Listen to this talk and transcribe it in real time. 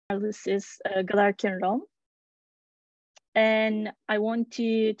This is Galarkin Rom. And I want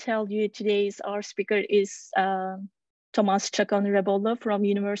to tell you today's our speaker is Thomàs Chacòn Rebollo from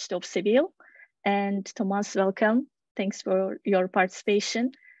University of Seville. And Thomàs, welcome. Thanks for your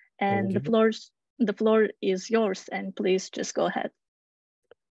participation. And the floor is yours, and please just go ahead.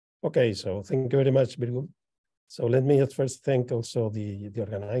 Okay, so thank you very much, Virgo. So let me at first thank also the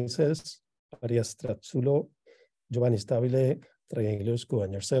organizers, Maria Strazzulo, Giovanni Stabile, Trianguloscu,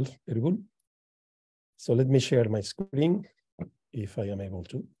 and yourself, Virgo. So let me share my screen, if I am able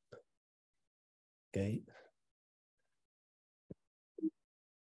to. Okay.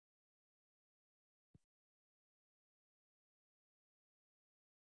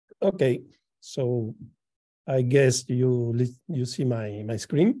 Okay, so I guess you see my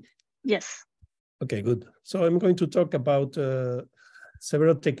screen? Yes. Okay, good. So I'm going to talk about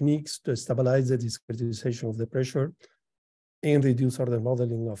several techniques to stabilize the discretization of the pressure and reduce order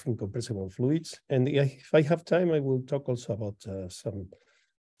modeling of incompressible fluids. And if I have time, I will talk also about some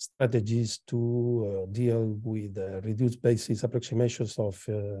strategies to deal with reduced basis approximations of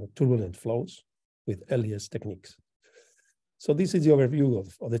turbulent flows with LES techniques. So this is the overview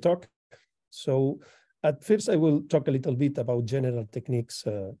of the talk. So at first, I will talk a little bit about general techniques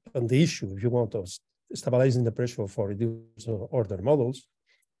on the issue, if you want, of stabilizing the pressure for reduced order models.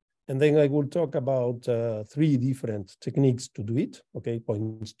 And then I will talk about 3 different techniques to do it, okay,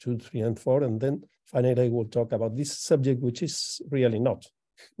 points 2, 3, and 4. And then finally, I will talk about this subject, which is really not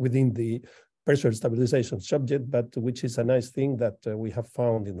within the pressure stabilization subject, but which is a nice thing that we have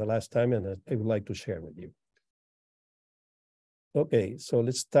found in the last time, and I would like to share with you. Okay, so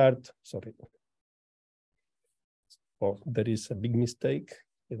let's start. Sorry. Oh, there is a big mistake.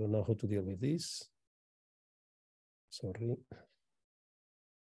 I don't know how to deal with this. Sorry.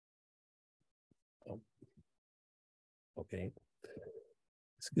 Oh. Okay.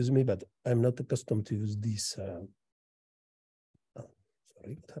 Excuse me, but I'm not accustomed to use this. Oh,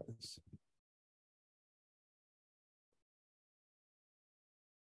 sorry, what happens?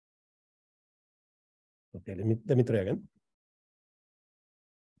 Okay, let me try again.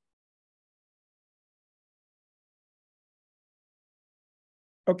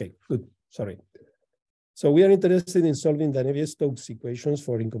 Okay, good. Sorry. So we are interested in solving the Navier-Stokes equations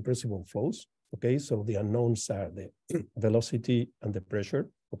for incompressible flows. Okay, so the unknowns are the velocity and the pressure.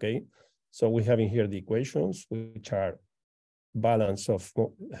 Okay, so we have in here the equations, which are balance of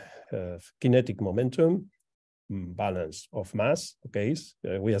kinetic momentum, balance of mass. Okay,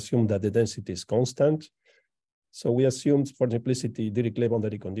 we assume that the density is constant. So we assume, for simplicity, Dirichlet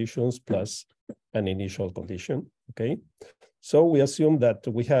boundary conditions plus an initial condition. Okay. So we assume that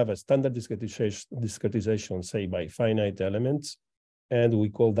we have a standard discretization, say, by finite elements, and we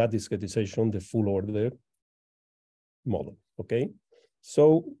call that discretization the full order model, okay?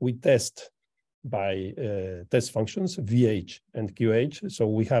 So we test by test functions, VH and QH. So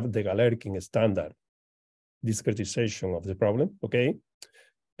we have the Galerkin standard discretization of the problem, okay?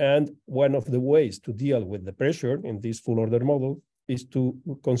 And one of the ways to deal with the pressure in this full order model is to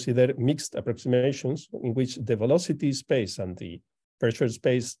consider mixed approximations in which the velocity space and the pressure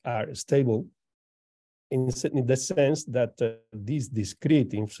space are stable in the sense that this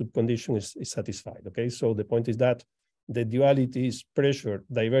discrete subcondition is satisfied, okay? So the point is that the dualities pressure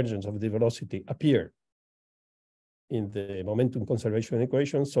divergence of the velocity appear in the momentum conservation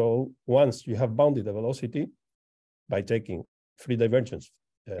equation. So once you have bounded the velocity by taking free divergence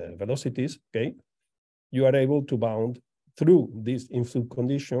velocities, okay, you are able to bound through this inflow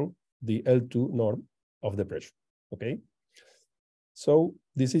condition, the L2 norm of the pressure, okay? So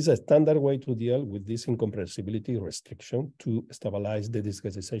this is a standard way to deal with this incompressibility restriction to stabilize the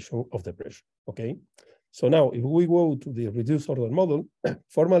discretization of the pressure, okay? So now if we go to the reduced order model,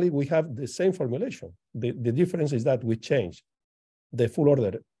 formally we have the same formulation. The difference is that we change the full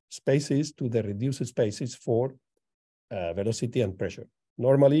order spaces to the reduced spaces for velocity and pressure.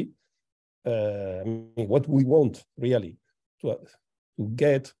 Normally, what we want really to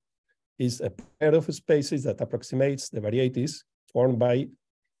get is a pair of spaces that approximates the varieties formed by,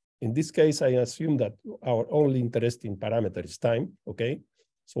 in this case, I assume that our only interesting parameter is time, okay?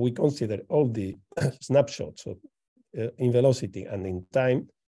 So we consider all the snapshots of, in velocity and in time,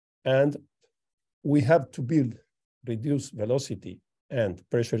 and we have to build reduced velocity and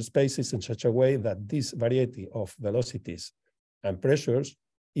pressure spaces in such a way that this variety of velocities and pressures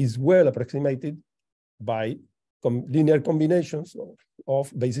is well approximated by linear combinations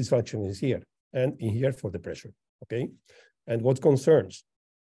of basis functions here and in here for the pressure, okay? And what concerns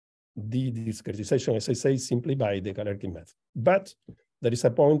the discretization, as I say, simply by the Galerkin method. But there is a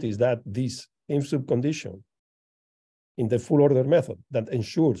point is that this in subcondition in the full order method that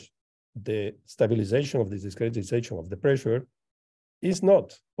ensures the stabilization of the discretization of the pressure is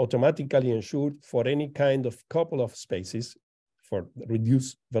not automatically ensured for any kind of couple of spaces for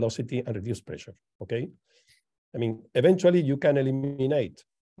reduced velocity and reduced pressure, okay? I mean, eventually you can eliminate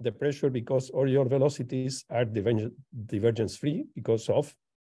the pressure because all your velocities are divergence-free because of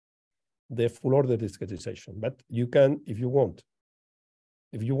the full order discretization. But you can, if you want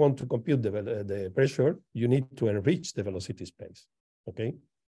to compute the pressure, you need to enrich the velocity space, okay?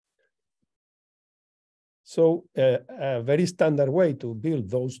 So a very standard way to build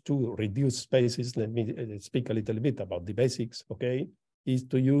those two reduced spaces, let me speak a little bit about the basics, okay, is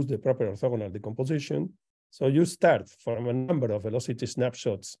to use the proper orthogonal decomposition. So you start from a number of velocity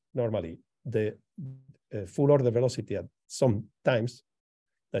snapshots, normally the full order velocity at some times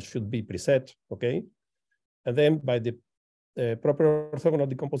that should be preset, okay? And then by the proper orthogonal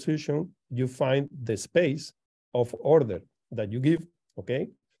decomposition, you find the space of order that you give, okay,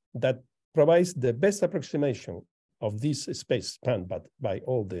 that provides the best approximation of this space spanned by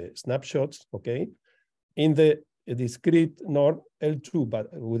all the snapshots, okay, in the discrete norm L2, but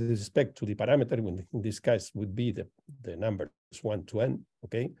with respect to the parameter, in this case would be the numbers 1 to n,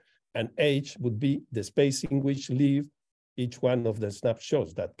 okay, and H would be the space in which live each one of the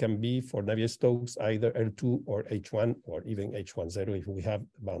snapshots that can be for Navier-Stokes either L2 or H1 or even H10 if we have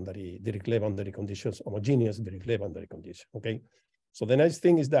Dirichlet boundary conditions, homogeneous Dirichlet boundary condition, okay? So the nice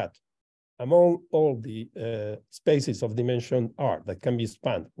thing is that among all the spaces of dimension R that can be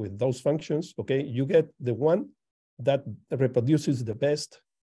spanned with those functions, okay, you get the one that reproduces the best,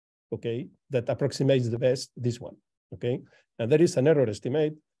 okay, that approximates the best, this one, okay? And there is an error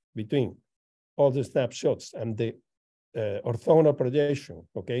estimate between all the snapshots and the orthogonal projection,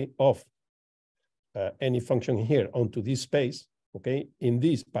 okay, of any function here onto this space, okay, in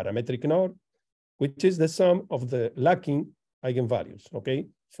this parametric norm, which is the sum of the lacking eigenvalues, okay,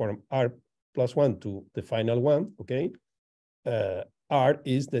 from R+1 to the final one, okay? R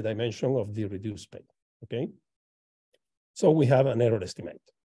is the dimension of the reduced space, okay? So we have an error estimate.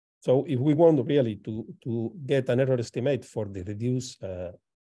 So if we want really to get an error estimate for the reduced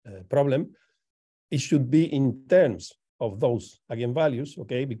problem, it should be in terms of those eigenvalues,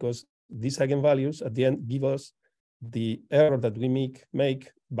 okay? Because these eigenvalues at the end give us the error that we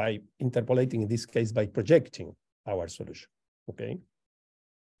make by interpolating, in this case, by projecting our solution, okay?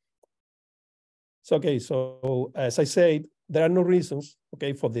 So, okay, so as I said, there are no reasons,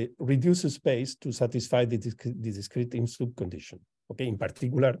 okay, for the reduced space to satisfy the discrete in-sub condition, okay? In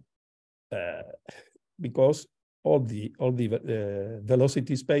particular, because all the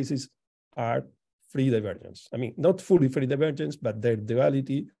velocity spaces are free divergence. I mean, not fully free divergence, but their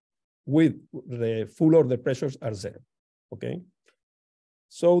duality with the full order pressures are zero, okay?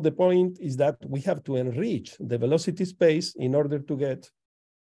 So the point is that we have to enrich the velocity space in order to get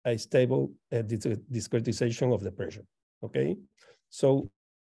a stable discretization of the pressure, okay? So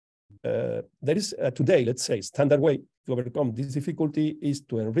there is today, let's say, standard way to overcome this difficulty is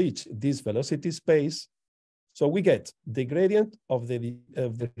to enrich this velocity space. So we get the gradient of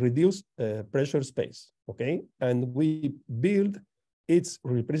the reduced pressure space, okay? And we build its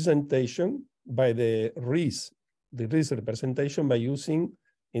representation by the Riesz representation by using,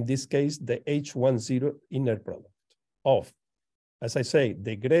 in this case, the H10 inner product of, as I say,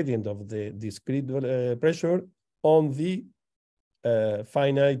 the gradient of the discrete pressure on the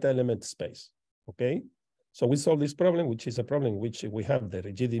finite element space, okay? So we solve this problem, which is a problem which we have the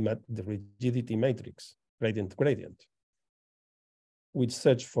rigidity matrix, gradient, which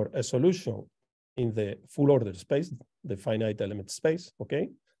search for a solution in the full order space, the finite element space, okay?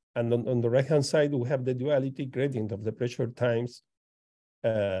 And on the right-hand side, we have the duality gradient of the pressure times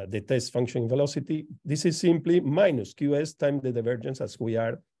the test function velocity. This is simply minus QS times the divergence as we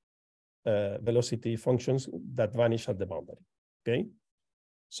are velocity functions that vanish at the boundary, okay?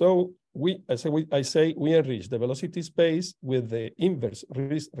 So I say we enrich the velocity space with the inverse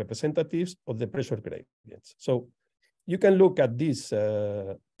representatives of the pressure gradients. So you can look at this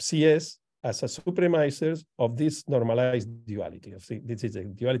CS as a supremizer of this normalized duality. This is a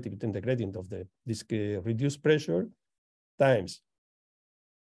duality between the gradient of this reduced pressure times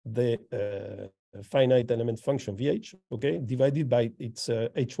the finite element function VH, okay, divided by its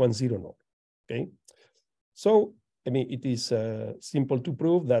H10 norm, okay? So, I mean, it is simple to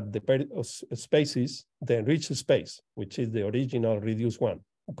prove that the pair of spaces, the enriched space, which is the original reduced one,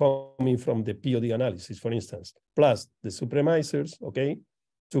 coming from the POD analysis, for instance, plus the supremizers, okay,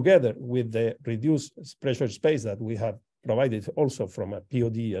 together with the reduced pressure space that we have provided also from a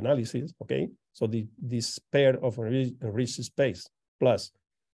POD analysis, okay? So this pair of enriched space plus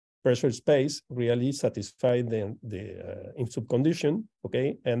pressure space really satisfy the in-sub condition,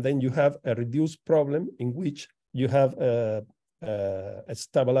 okay? And then you have a reduced problem in which you have a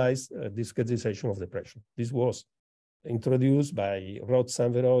stabilized discretization of the pressure. This was introduced by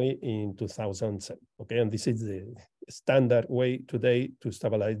Roth-Sanveroy in 2007, okay? And this is the standard way today to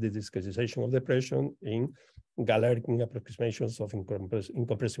stabilize the discretization of the pressure in Galerkin approximations of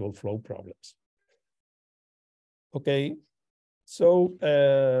incompressible flow problems. Okay, so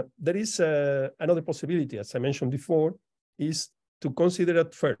there is another possibility, as I mentioned before, is to consider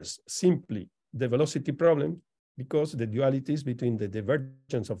at first simply the velocity problem, because the dualities between the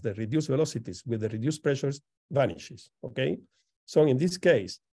divergence of the reduced velocities with the reduced pressures vanishes, okay? So in this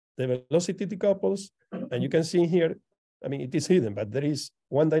case, the velocity decouples, and you can see here, I mean, it is hidden, but there is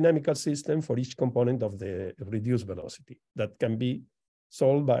one dynamical system for each component of the reduced velocity that can be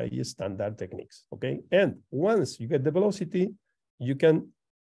solved by standard techniques, okay? And once you get the velocity, you can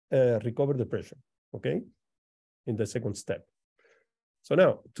recover the pressure, okay? In the second step. So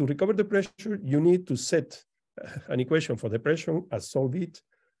now, to recover the pressure, you need to set an equation for the pressure and solve it.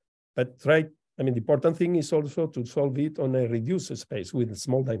 But I mean, the important thing is also to solve it on a reduced space with a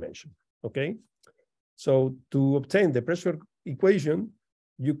small dimension, okay? So to obtain the pressure equation,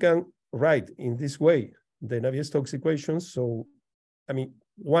 you can write in this way the Navier-Stokes equations. So, I mean,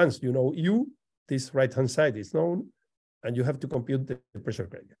 once you know U, this right-hand side is known, and you have to compute the pressure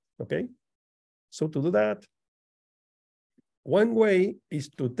gradient, okay? So to do that, one way is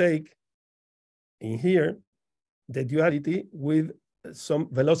to take in here the duality with some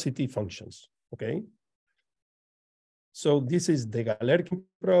velocity functions, okay? So this is the Galerkin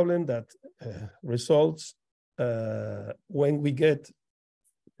problem that results when we get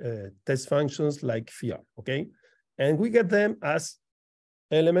test functions like phi r, okay? And we get them as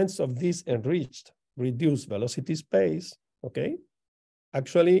elements of this enriched reduced velocity space, okay?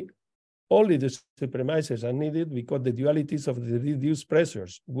 Actually, only the supremizers are needed because the dualities of the reduced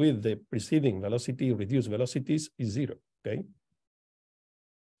pressures with the preceding velocity, reduced velocities is zero, okay?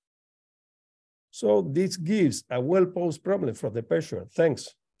 So this gives a well-posed problem for the pressure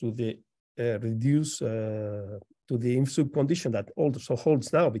thanks to the to the in-sub condition that also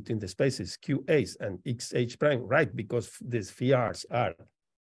holds now between the spaces QH and XH prime, right? Because these phi r's are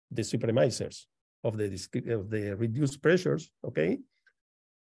the supremizers of the reduced pressures, okay?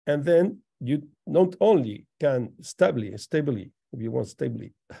 And then you not only can stably, if you want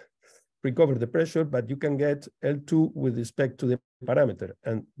stably, recover the pressure, but you can get L2 with respect to the parameter,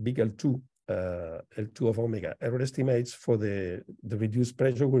 and big L2, L2 of omega, error estimates for the reduced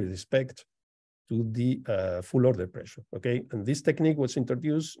pressure with respect to the full order pressure, okay? And this technique was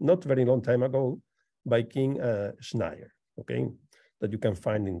introduced not very long time ago by King Schneier, okay? That you can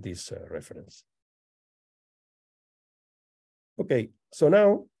find in this reference. Okay, so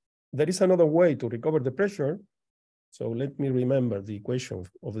now there is another way to recover the pressure. So let me remember the equation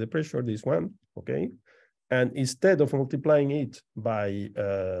of the pressure, this one, okay? And instead of multiplying it by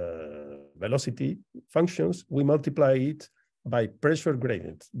velocity functions, we multiply it by pressure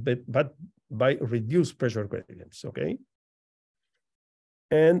gradients, but by reduced pressure gradients, okay?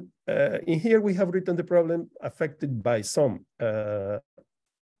 And in here, we have written the problem affected by some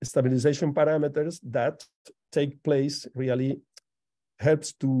stabilization parameters that take place really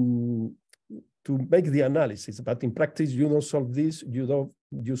helps to make the analysis, but in practice, you don't solve this,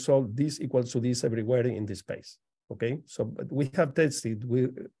 you solve this equals to this everywhere in the space, okay? So but we have tested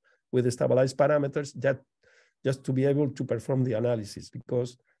with the stabilized parameters that just to be able to perform the analysis,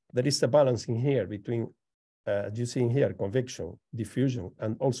 because there is a balance in here between, you see in here, convection, diffusion,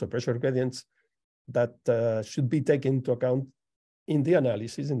 and also pressure gradients that should be taken into account in the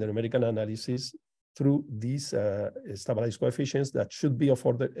analysis, in the numerical analysis, through these stabilized coefficients that should be of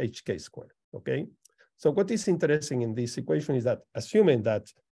order hk squared, okay? So what is interesting in this equation is that assuming that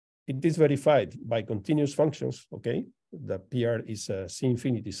it is verified by continuous functions, okay? The PR is a C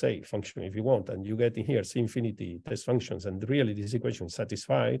infinity, say, function if you want, and you get in here C infinity test functions, and really this equation is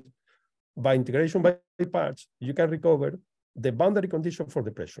satisfied. By integration by parts, you can recover the boundary condition for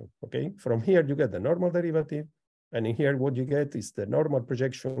the pressure, okay? From here, you get the normal derivative, and in here, what you get is the normal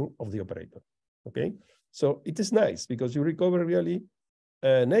projection of the operator. Okay, so it is nice because you recover really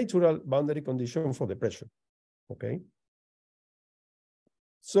a natural boundary condition for the pressure. Okay,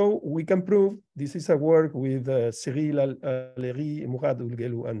 so we can prove this is a work with Cyril Alleri, Mourad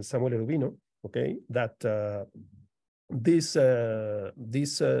Ulgelou, and Samuel Rubino. Okay, that this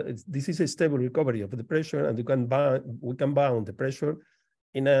is a stable recovery of the pressure, and we can bound the pressure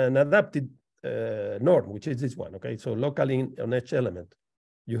in an adapted norm, which is this one. Okay, so locally on each element,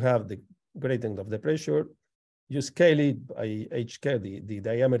 you have the gradient of the pressure, you scale it by HK, the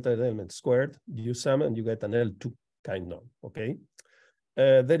diameter element squared, you sum and you get an L2 kind norm, okay?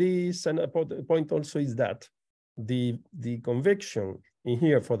 There is a point also is that the convection in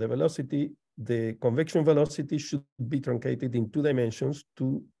here for the velocity, the convection velocity should be truncated in 2 dimensions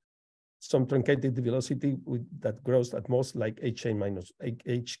to some truncated velocity that grows at most like HK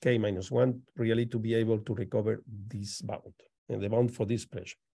minus 1, really to be able to recover this bound, and the bound for this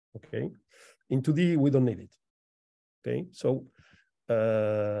pressure, okay? In 2D, we don't need it, okay? So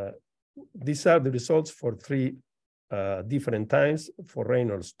these are the results for 3 different times for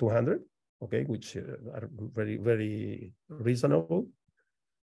Reynolds 200, okay, which are very, very reasonable.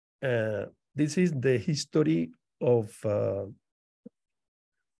 This is the history of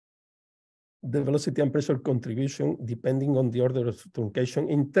the velocity and pressure contribution depending on the order of truncation.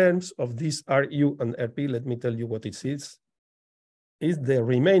 In terms of this RU and RP, let me tell you what it is the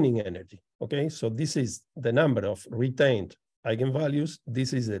remaining energy, okay? So this is the number of retained eigenvalues.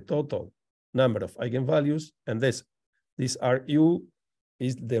 This is the total number of eigenvalues, and this RU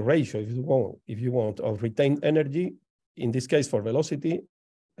is the ratio, if you want, of retained energy, in this case for velocity,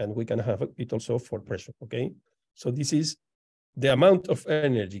 and we can have it also for pressure, okay? So this is the amount of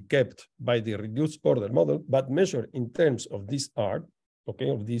energy kept by the reduced order model, but measured in terms of this R, okay,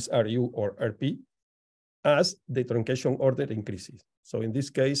 of this RU or RP, as the truncation order increases. So in this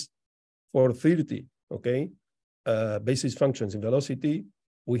case, for 30, okay, basis functions in velocity,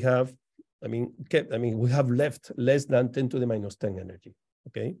 we have, we have left less than 10 to the minus 10 energy,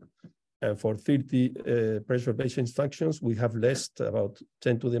 okay? And for 30 pressure basis functions, we have left about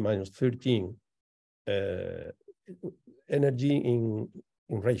 10 to the minus 13 energy in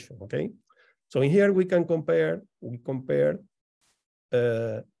ratio, okay? So in here we can compare,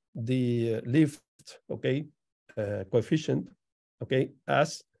 the lift, okay, coefficient, okay,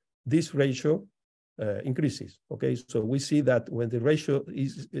 as this ratio increases, okay? So we see that when the ratio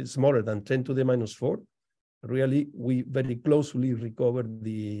is smaller than 10 to the minus 4, really we very closely recover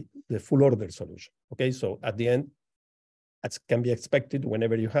the full order solution, okay? So at the end, as can be expected,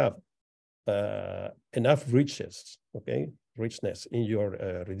 whenever you have enough richness in your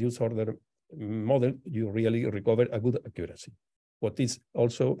reduced order model, you really recover a good accuracy. What is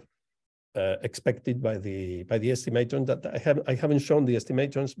also expected by the estimators that I haven't shown the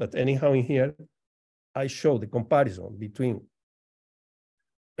estimators, but anyhow in here, I show the comparison between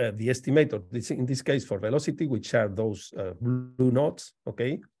the estimator, in this case for velocity, which are those blue knots,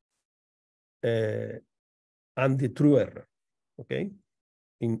 okay, and the true error, okay?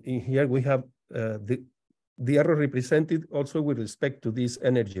 In here we have the error represented also with respect to this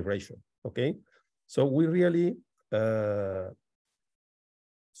energy ratio, okay? So we really,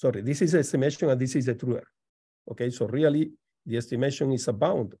 sorry, this is estimation and this is a true error, okay? So really the estimation is a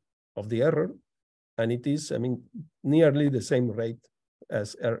bound of the error, and it is, nearly the same rate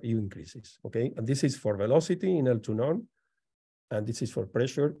as RU increases, okay? And this is for velocity in L2 norm, and this is for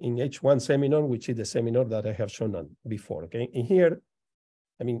pressure in H1 semi-norm, which is the semi-norm that I have shown before, okay? In here,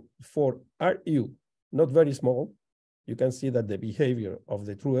 for RU, not very small, you can see that the behavior of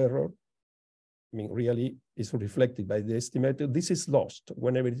the true error, really is reflected by the estimator. This is lost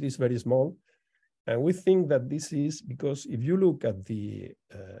whenever it is very small. And we think that this is because if you look at the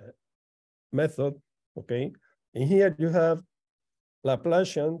method, okay, in here you have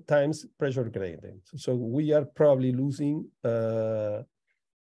Laplacian times pressure gradient. So we are probably losing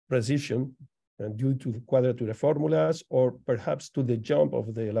precision due to the quadrature formulas, or perhaps to the jump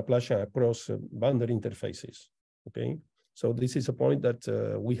of the Laplacian across boundary interfaces, okay? So this is a point that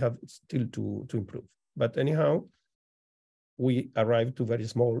we have still to improve. But anyhow, we arrive to very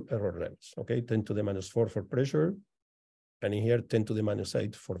small error levels, okay? 10 to the minus 4 for pressure, and in here 10 to the minus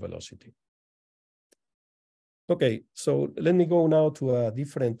 8 for velocity. Okay, so let me go now to a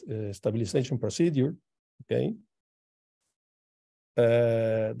different stabilization procedure, okay?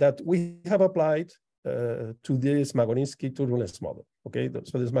 That we have applied to this Smagorinsky turbulence model, okay?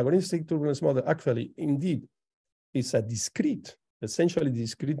 So the Smagorinsky turbulence model actually indeed is a discrete, essentially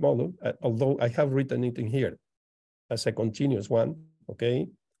discrete model, although I have written it in here as a continuous one, okay?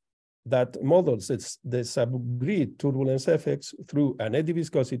 That models the subgrid turbulence effects through an eddy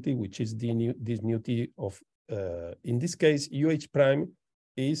viscosity, which is this nu T of, in this case, UH prime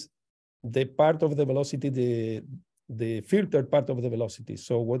is the part of the velocity, the filtered part of the velocity.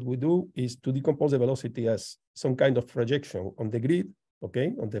 So what we do is to decompose the velocity as some kind of projection on the grid,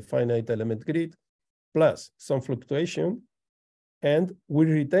 okay, on the finite element grid, plus some fluctuation, and we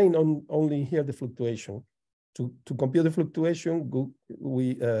retain only here the fluctuation. To compute the fluctuation,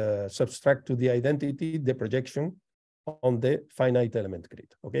 we subtract to the identity the projection on the finite element grid,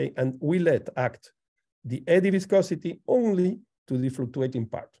 okay? And we let act the eddy viscosity only to the fluctuating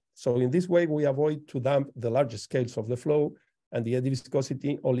part. So in this way, we avoid to damp the larger scales of the flow, and the eddy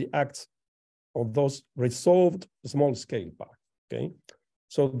viscosity only acts on those resolved small scale parts, okay?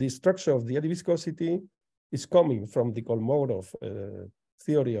 So the structure of the eddy viscosity is coming from the Kolmogorov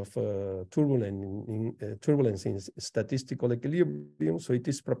theory of turbulence in statistical equilibrium. So it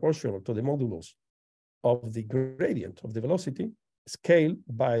is proportional to the modulus of the gradient of the velocity scaled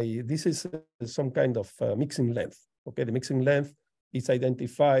by, this is some kind of mixing length, okay? The mixing length is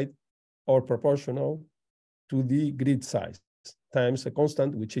identified or proportional to the grid size times a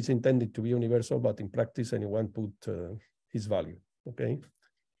constant, which is intended to be universal, but in practice, anyone put his value, okay?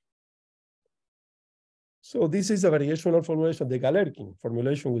 So this is a variational formulation, the Galerkin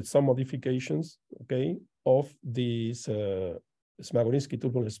formulation with some modifications, okay, of this Smagorinsky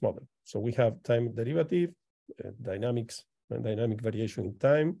turbulence model. So we have time derivative, dynamics, and dynamic variation in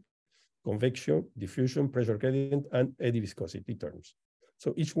time, convection, diffusion, pressure gradient, and eddy viscosity terms.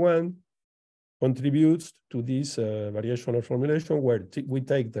 So each one contributes to this variational formulation where we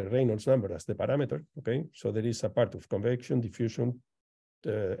take the Reynolds number as the parameter, okay? So there is a part of convection, diffusion,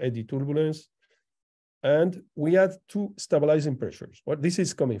 eddy turbulence, and we add two stabilizing pressures. Well, this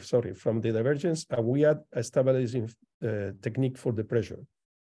is coming, sorry, from the divergence, and we add a stabilizing technique for the pressure.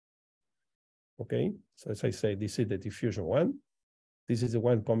 Okay, so as I say, this is the diffusion one. This is the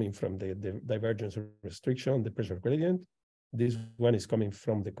one coming from the divergence restriction, the pressure gradient. This one is coming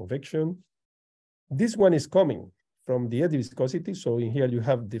from the convection. This one is coming from the eddy viscosity. So in here you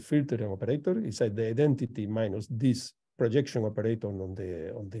have the filtering operator. It's like the identity minus this projection operator on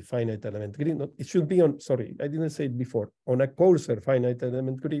the finite element grid. It should be on, sorry, I didn't say it before, on a coarser finite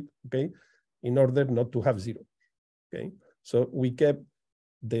element grid, okay, in order not to have zero, okay? So we kept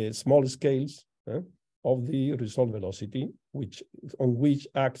the small scales of the resolved velocity, on which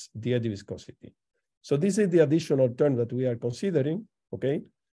acts the eddy viscosity. So this is the additional term that we are considering, okay?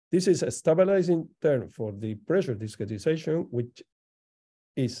 This is a stabilizing term for the pressure discretization, which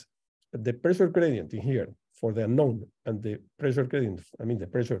is the pressure gradient in here for the unknown and the pressure gradient, I mean the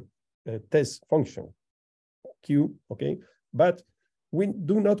pressure test function, Q, okay? But we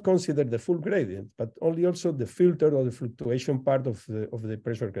do not consider the full gradient, but only also the filter or the fluctuation part of the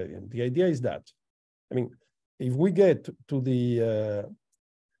pressure gradient. The idea is that, I mean, if we get to the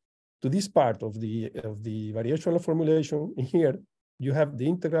to this part of the variational formulation in here, you have the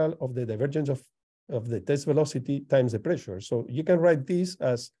integral of the divergence of the test velocity times the pressure. So you can write this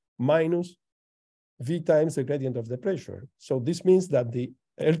as minus V times the gradient of the pressure. So this means that the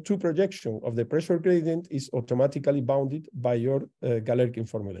L2 projection of the pressure gradient is automatically bounded by your Galerkin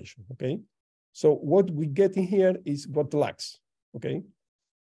formulation, okay? So what we get in here is what lacks, okay?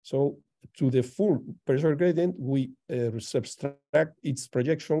 So to the full pressure gradient, we subtract its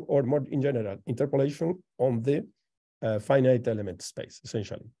projection, or more in general, interpolation on the finite element space,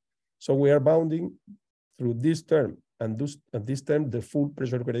 essentially. So we are bounding through this term and this term, the full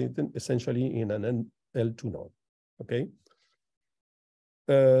pressure gradient, essentially in an L2 node, okay?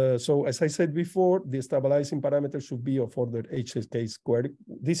 So as I said before, the stabilizing parameter should be of order HSK squared.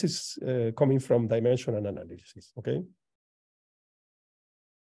 This is coming from dimensional analysis, okay?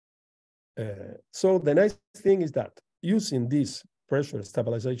 So the nice thing is that using this pressure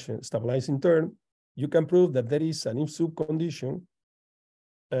stabilizing term, you can prove that there is an if sub condition.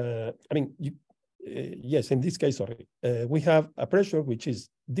 I mean, yes, in this case, sorry, we have a pressure which is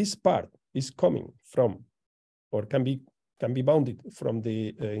this part is coming from, or can be bounded from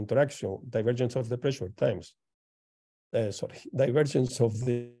the interaction divergence of the pressure times, divergence of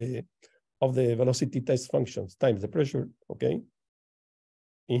the velocity test functions times the pressure, okay,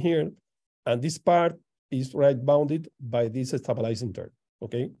 in here, and this part is right bounded by this stabilizing term,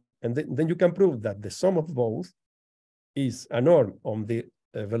 okay, and then you can prove that the sum of both is a norm on the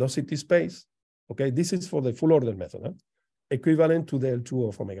velocity space, okay. This is for the full order method, equivalent to the L2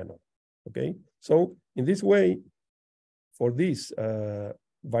 of omega naught, okay. So in this way, for this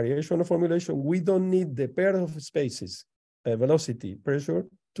variational formulation, we don't need the pair of spaces, velocity, pressure,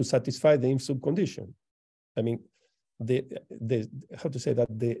 to satisfy the if sub condition. I mean, how to say that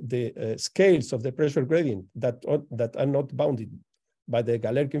the scales of the pressure gradient that are not bounded by the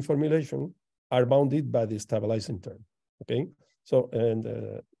Galerkin formulation are bounded by the stabilizing term. Okay, so and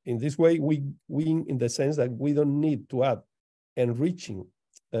in this way we win in the sense that we don't need to add enriching.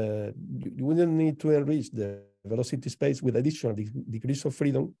 We don't need to enrich the velocity space with additional degrees of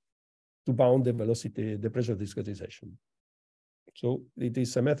freedom to bound the velocity, the pressure discretization. So it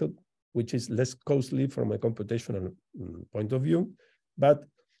is a method which is less costly from a computational point of view, but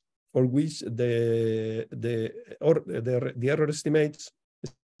for which the error estimators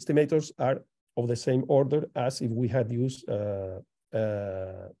are of the same order as if we had used a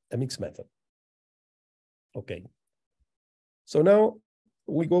mixed method. Okay. So now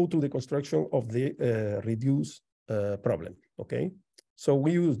we go to the construction of the reduced problem. Okay. So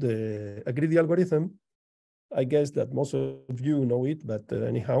we use a greedy algorithm. I guess that most of you know it, but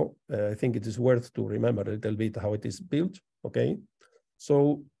anyhow, I think it is worth to remember a little bit how it is built. Okay.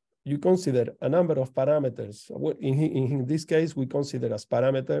 So you consider a number of parameters. In this case, we consider as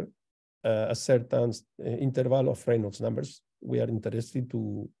parameter a certain interval of Reynolds numbers. We are interested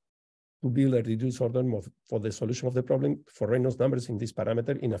to build a reduced order for the solution of the problem for Reynolds numbers in this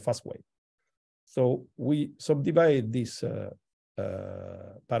parameter in a fast way. So we subdivide this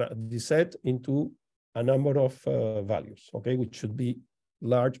set into a number of values, okay, which should be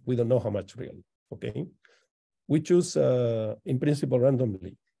large. We don't know how much really, okay. We choose, in principle,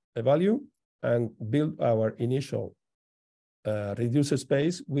 randomly a value and build our initial reduced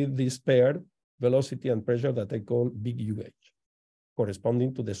space with this paired velocity and pressure that I call big UH,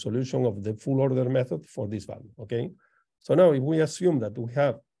 corresponding to the solution of the full order method for this value, okay? So now if we assume that we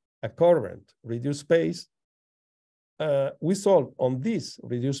have a current reduced space, we solve on this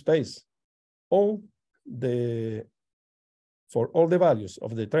reduced space for all the values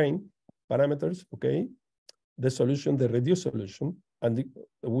of the train parameters, okay? The solution, the reduced solution, and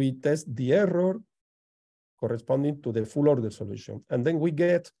we test the error corresponding to the full order solution. And then we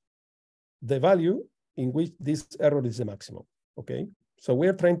get the value in which this error is the maximum, okay? So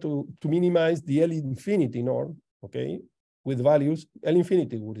we're trying to minimize the L infinity norm, okay, with values, L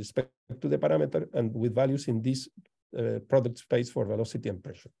infinity with respect to the parameter and with values in this product space for velocity and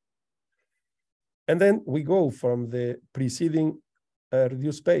pressure. And then we go from the preceding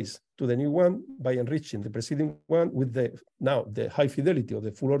reduced space to the new one by enriching the preceding one with the high fidelity of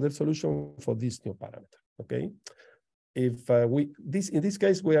the full order solution for this new parameter, okay? If in this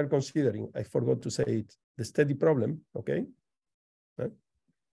case, we are considering, I forgot to say it, the steady problem, okay?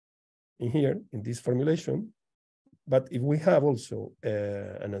 In here, in this formulation. But if we have also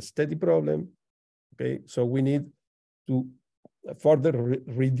an unsteady problem, okay, so we need to further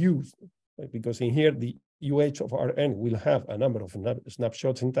reduce, because in here, the UH of Rn will have a number of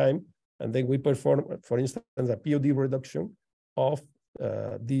snapshots in time, and then we perform, for instance, a POD reduction of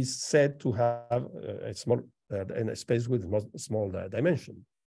this set to have a small in a space with small dimension,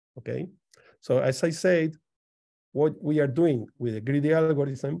 okay? So as I said, what we are doing with the greedy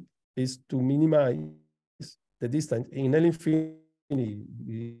algorithm is to minimize the distance in L infinity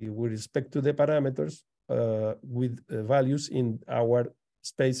with respect to the parameters with values in our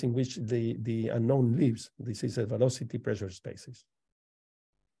space in which the unknown lives. This is a velocity pressure spaces.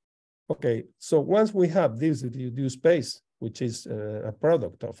 Okay, so once we have this reduced space, which is a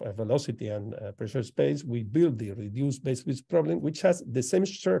product of a velocity and pressure space, we build the reduced basis problem, which has the same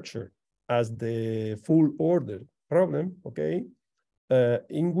structure as the full order problem, okay,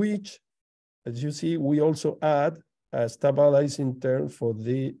 in which, as you see, we also add a stabilizing term for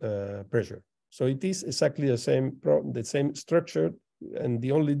the pressure. So it is exactly the same structure, and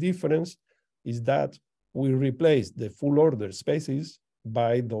the only difference is that we replace the full order spaces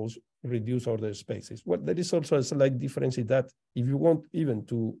by those reduced order spaces. Well, there is also a slight difference in that if you want even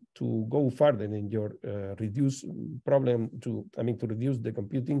to go further in your reduce problem to reduce the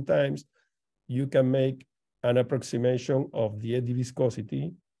computing times, you can make an approximation of the eddy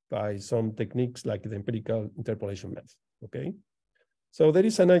viscosity by some techniques like the empirical interpolation method, okay? So there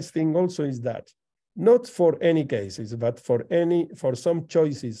is a nice thing also is that not for any cases, but for some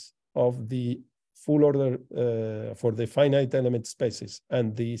choices of the full order for the finite element spaces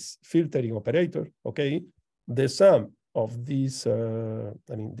and this filtering operator, okay, the sum of these, the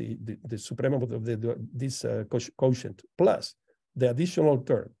supremum of this quotient plus the additional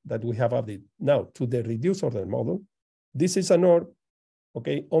term that we have added now to the reduced order model, this is a norm,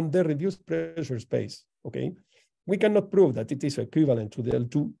 okay, on the reduced pressure space, okay? We cannot prove that it is equivalent to the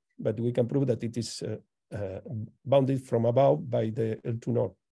L2, but we can prove that it is bounded from above by the L2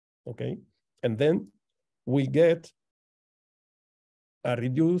 norm, okay? And then we get a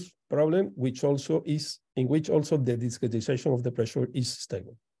reduced problem, which also is, in which also the discretization of the pressure is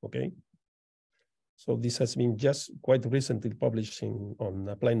stable, okay? So this has been just quite recently published on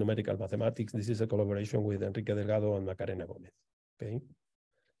Applied Numerical Mathematics. This is a collaboration with Enrique Delgado and Macarena Gomez, okay?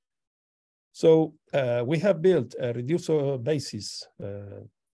 So we have built a reduced basis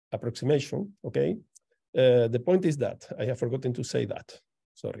approximation, okay? The point is that, I have forgotten to say that,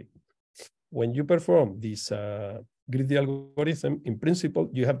 sorry. When you perform this greedy algorithm, in principle,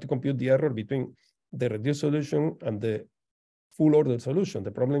 you have to compute the error between the reduced solution and the full order solution.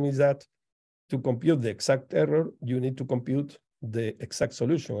 The problem is that to compute the exact error, you need to compute the exact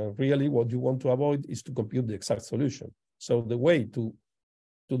solution. And really what you want to avoid is to compute the exact solution. So the way to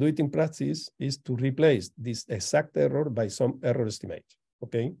do it in practice is to replace this exact error by some error estimate,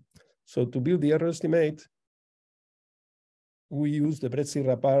 okay? So to build the error estimate, we use the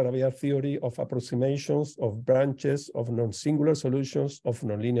Bretzi-Rapart theory of approximations of branches of non-singular solutions of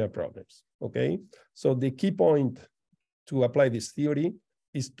nonlinear problems, okay? So the key point to apply this theory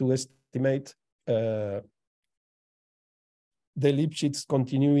is to estimate the Lipschitz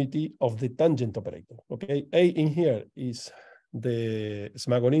continuity of the tangent operator, okay? A in here is the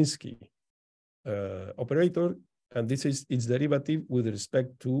Smagorinsky operator, and this is its derivative with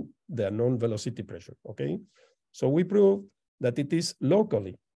respect to the unknown velocity pressure, okay? So we prove that it is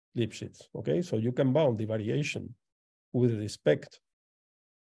locally Lipschitz, okay? So you can bound the variation with respect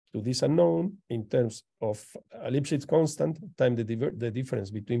to this unknown in terms of a Lipschitz constant times the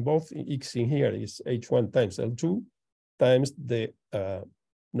difference between both. X in here is H1 times L2 times the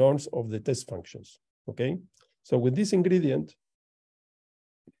norms of the test functions, okay? So with this ingredient,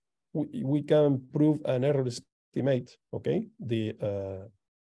 we can prove an error estimate, okay? The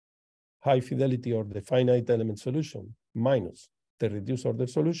high fidelity or the finite element solution minus the reduced order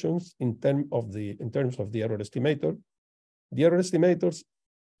solutions in terms of the error estimator. The error estimators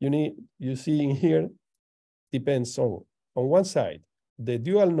you see in here depends on one side, the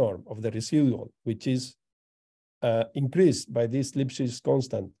dual norm of the residual, which is increased by this Lipschitz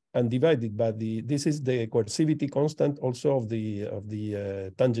constant and divided by this is the coercivity constant also of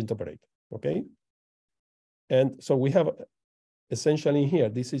the tangent operator, okay? And so we have essentially here,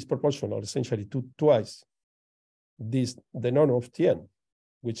 this is proportional essentially to twice the norm of Tn,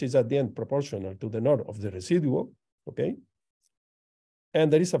 which is at the end proportional to the norm of the residual, okay?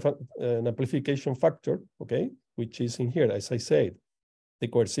 And there is an amplification factor, okay, which is in here, as I said, the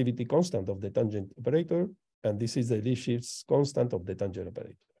coercivity constant of the tangent operator, and this is the Lipschitz constant of the tangent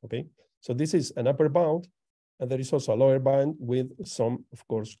operator, okay? So this is an upper bound, and there is also a lower bound with some, of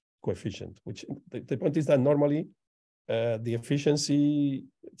course, coefficient, which the point is that normally the efficiency,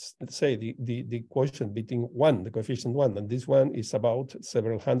 let's say the quotient between the coefficient 1, and this one is about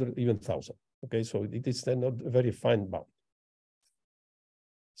several hundred, even thousand, okay? So it is not a very fine bound.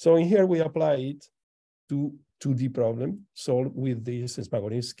 So in here we apply it to 2D problem solved with this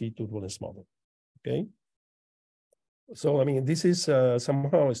Smagorinsky turbulence model, okay? So, I mean, this is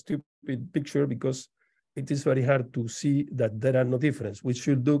somehow a stupid picture because it is very hard to see that there are no difference. We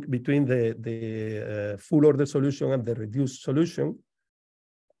should look between the full order solution and the reduced solution.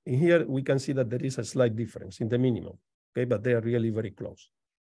 In here, we can see that there is a slight difference in the minimum, okay? But they are really very close.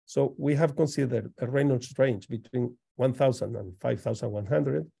 So we have considered a Reynolds range between 1,000 and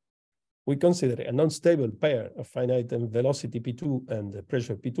 5,100. We consider a non-stable pair of finite velocity P2 and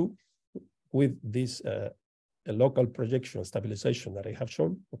pressure P2 with this a local projection stabilization that I have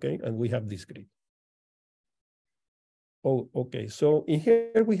shown, okay? And we have this grid. Oh, okay, so in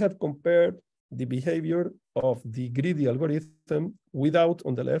here we have compared the behavior of the greedy algorithm without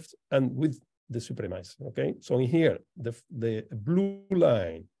on the left and with the supremizer, okay? So in here, the blue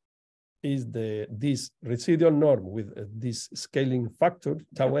line is this residual norm with this scaling factor,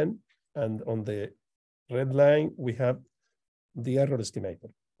 tau n, and on the red line, we have the error estimator,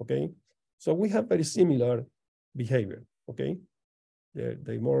 okay? So we have very similar behavior, okay?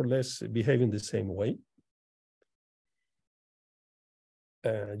 They more or less behave in the same way.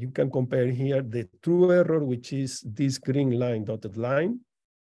 You can compare here the true error, which is this green line, dotted line,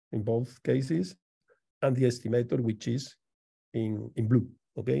 in both cases, and the estimator, which is in blue,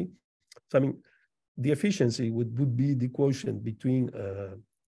 okay? So, I mean, the efficiency would be the quotient between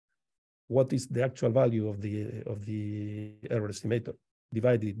what is the actual value of the error estimator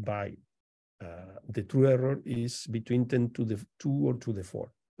divided by the true error is between 10 to the 2 or to the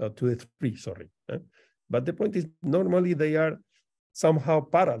 4, to the 3, sorry. But the point is, normally they are somehow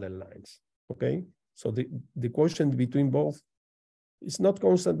parallel lines, okay? So the quotient between both is not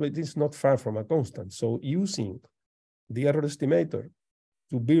constant, but it's not far from a constant. So using the error estimator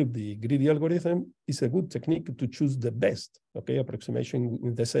to build the greedy algorithm is a good technique to choose the best, okay, approximation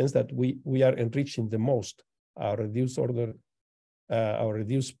in the sense that we are enriching the most our reduced order, our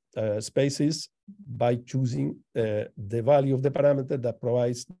reduced spaces by choosing the value of the parameter that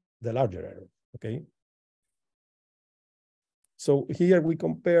provides the larger error, okay? So here we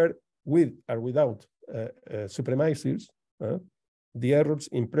compare with or without supremizers, the errors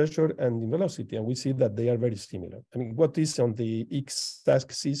in pressure and in velocity, and we see that they are very similar. I mean, what is on the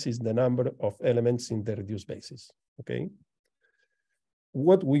x-axis is the number of elements in the reduced basis, okay?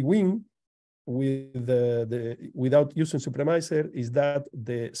 What we win with without using supremizer is that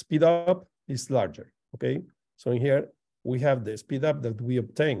the speed up is larger, okay? So in here, we have the speed up that we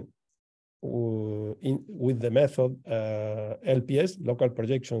obtain with the method LPS, local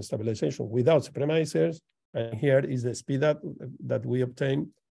projection stabilization, without supremizers. And here is the speed up that we obtain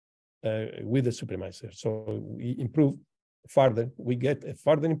with the supremizer. So we improve further, we get a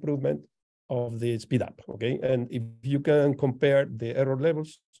further improvement of the speed up, okay? And if you can compare the error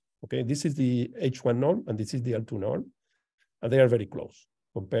levels, okay, this is the H1 norm and this is the L2 norm, and they are very close,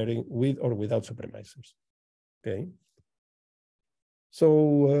 comparing with or without supremizers, okay? So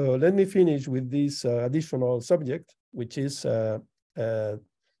let me finish with this additional subject, which is the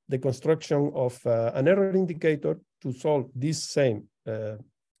construction of an error indicator to solve this same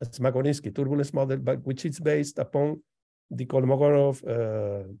Smagorinsky turbulence model, but which is based upon the Kolmogorov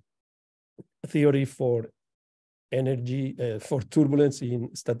theory for energy, for turbulence in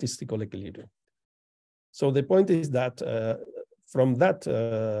statistical equilibrium. So the point is that from that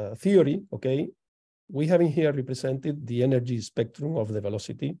theory, okay, we have in here represented the energy spectrum of the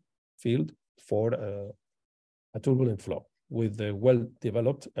velocity field for a turbulent flow with the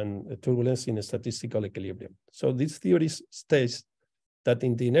well-developed and turbulence in a statistical equilibrium. So this theory states that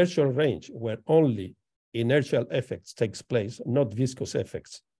in the inertial range where only inertial effects takes place, not viscous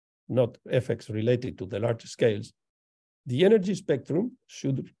effects, not effects related to the large scales, the energy spectrum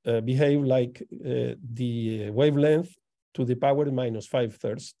should behave like the wavelength to the power minus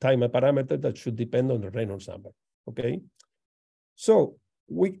 5/3 time a parameter that should depend on the Reynolds number, okay? So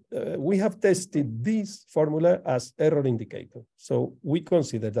we have tested this formula as error indicator. So we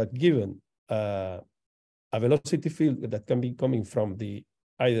consider that given a velocity field that can be coming from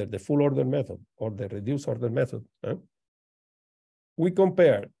either the full order method or the reduced order method, we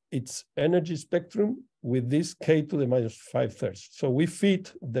compare its energy spectrum with this k to the minus 5/3. So we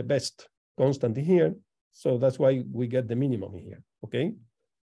fit the best constant here. So that's why we get the minimum here, okay?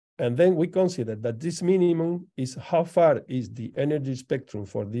 And then we consider that this minimum is how far is the energy spectrum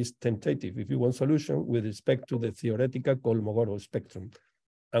for this tentative, if you want, solution with respect to the theoretical Kolmogorov spectrum.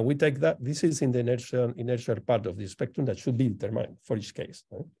 And we take that, this is in the inertial part of the spectrum that should be determined for each case.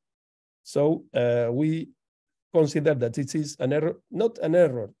 Right? So we consider that this is an error, not an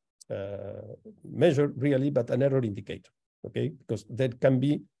error measure really, but an error indicator, okay? Because there can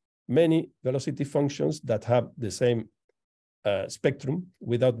be many velocity functions that have the same spectrum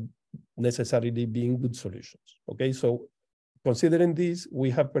without necessarily being good solutions, okay? So considering this, we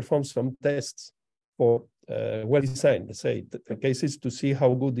have performed some tests for well-designed, let's say, cases to see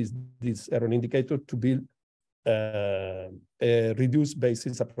how good is this error indicator to build a reduced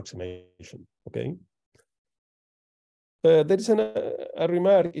basis approximation, okay? There is a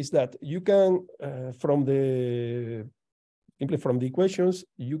remark is that you can, simply from the equations,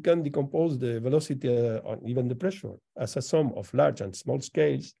 you can decompose the velocity or even the pressure as a sum of large and small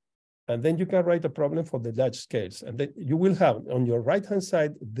scales. And then you can write a problem for the large scales. And then you will have on your right-hand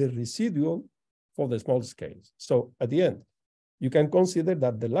side the residual for the small scales. So at the end, you can consider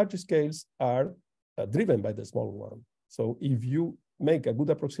that the large scales are driven by the small one. So if you make a good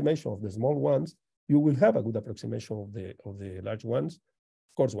approximation of the small ones, you will have a good approximation of the large ones.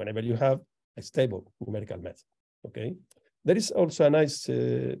 Of course, whenever you have a stable numerical method, okay? There is also a nice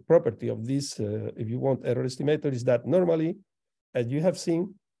property of this, if you want, error estimator, is that normally, as you have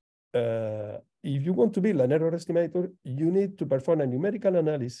seen, if you want to build an error estimator, you need to perform a numerical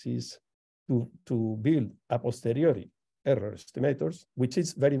analysis to build a posteriori error estimators, which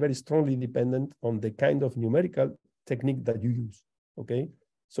is very, very strongly dependent on the kind of numerical technique that you use, okay?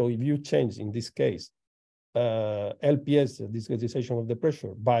 So if you change, in this case, LPS, discretization of the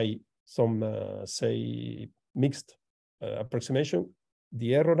pressure, by some, say, mixed approximation,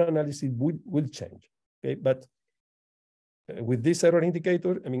 the error analysis will change, okay? But with this error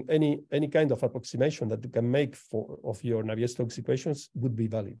indicator, I mean, any kind of approximation that you can make of your Navier-Stokes equations would be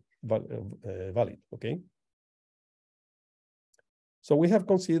valid, okay? So we have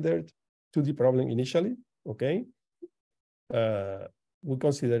considered 2D problem initially, okay? We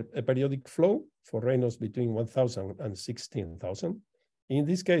consider a periodic flow for Reynolds between 1,000 and 16,000. In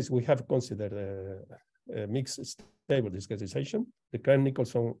this case, we have considered a mixed stable discretization, the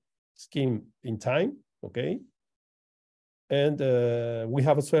Klein-Nicholson scheme in time, okay? And we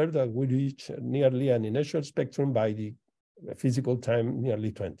have observed that we reach nearly an inertial spectrum by the physical time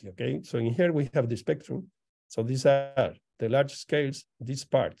nearly 20, okay? So in here we have the spectrum. So these are the large scales. This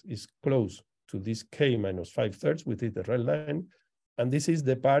part is close to this K minus 5/3, which is the red line. And this is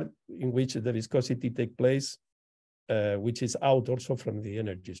the part in which the viscosity takes place, which is out also from the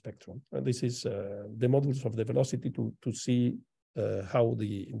energy spectrum. And this is the modulus of the velocity to see how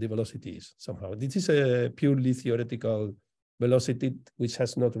the velocity is somehow. This is a purely theoretical velocity, which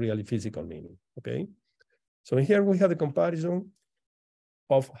has not really physical meaning, okay? So here we have a comparison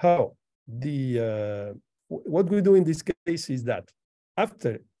of how the, what we do in this case is that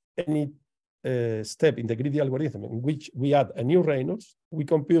after any step in the greedy algorithm in which we add a new Reynolds, we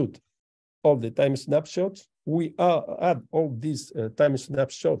compute all the time snapshots. We add all these time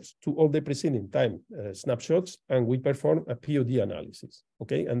snapshots to all the preceding time snapshots, and we perform a POD analysis,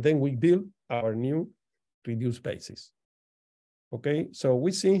 okay? And then we build our new reduced basis, okay? So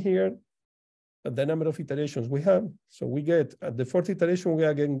we see here the number of iterations we have. So we get, at the fourth iteration, we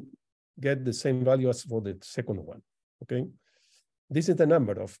again get the same value as for the second one, okay? This is the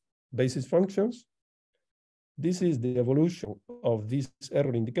number of basis functions. This is the evolution of this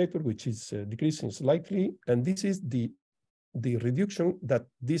error indicator, which is decreasing slightly. And this is the reduction that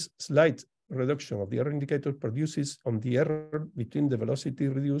this slight reduction of the error indicator produces on the error between the velocity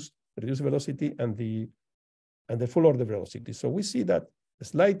reduced velocity and the full order velocity. So we see that a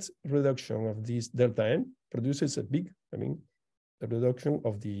slight reduction of this delta n produces a big, a reduction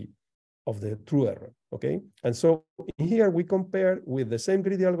of the true error, okay? And so here we compare with the same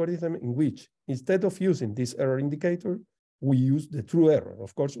greedy algorithm in which instead of using this error indicator, we use the true error.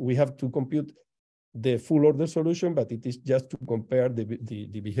 Of course, we have to compute the full order solution, but it is just to compare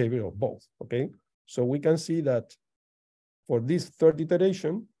the behavior of both, okay? So we can see that for this third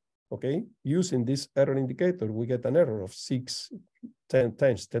iteration, okay, using this error indicator, we get an error of 10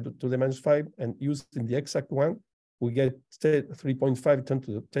 times 10 to the minus 5, and using the exact one, we get 3.5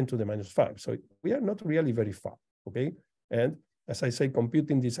 10 to the minus 5. So we are not really very far, okay? And as I say,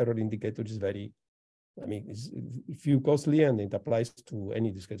 computing this error indicator is very, it's few costly, and it applies to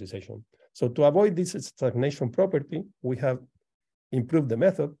any discretization. So to avoid this stagnation property, we have improved the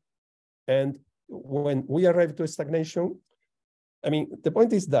method. And when we arrive to a stagnation, the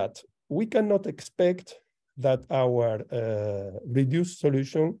point is that we cannot expect that our reduced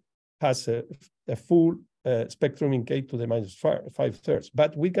solution has a full spectrum in k to the minus 5/3,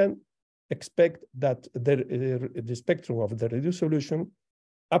 but we can expect that the spectrum of the reduced solution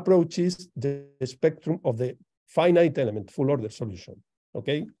approaches the spectrum of the finite element full order solution,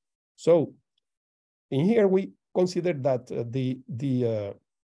 okay? So in here, we consider that the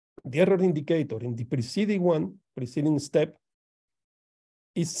error indicator in the preceding step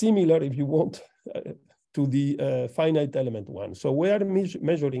is similar, if you want, to the finite element one. So we are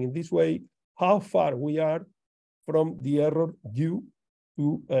measuring in this way how far we are from the error due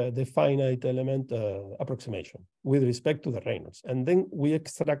to the finite element approximation with respect to the Reynolds. And then we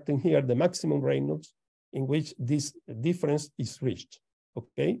extract in here the maximum Reynolds in which this difference is reached,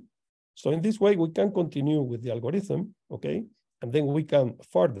 okay? So in this way, we can continue with the algorithm, okay? And then we can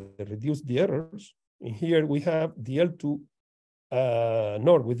further reduce the errors. In here, we have the L2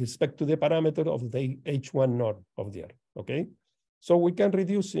 norm with respect to the parameter of the H1 norm of the error, okay? So we can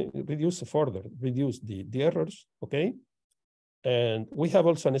reduce the errors, okay? And we have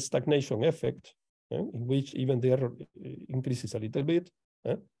also a stagnation effect in which even the error increases a little bit,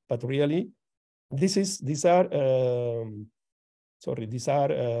 but really these are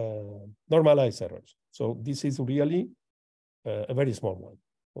normalized errors. So this is really a very small one,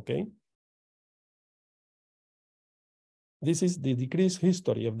 okay? This is the decrease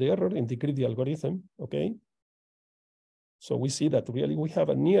history of the error in the greedy algorithm, okay? So we see that really we have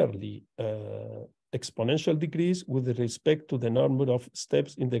a nearly exponential decrease with respect to the number of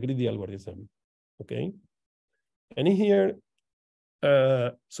steps in the greedy algorithm, okay? And in here,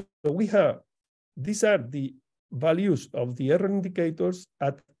 so we have, these are the values of the error indicators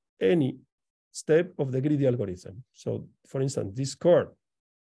at any step of the greedy algorithm. So for instance, this curve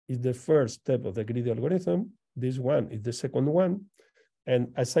is the first step of the greedy algorithm. This one is the second one.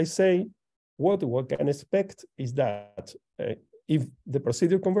 And as I say, what we can expect is that if the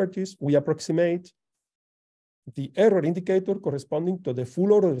procedure converges, we approximate the error indicator corresponding to the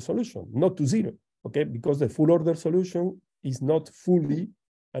full order solution, not to zero, okay? Because the full order solution is not fully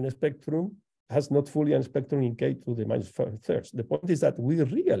a spectrum, has not fully a spectrum in k to the minus 5/3. The point is that we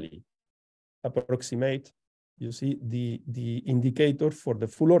really approximate, you see, the indicator for the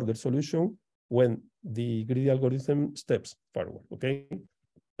full order solution when the greedy algorithm steps forward, okay?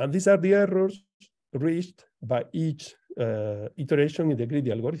 And these are the errors reached by each iteration in the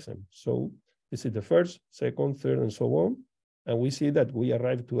greedy algorithm. So this is the first, second, third, and so on. And we see that we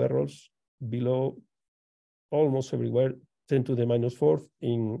arrive to errors below almost everywhere 10 to the minus 4th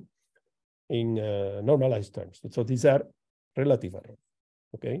in normalized terms. So these are relative errors,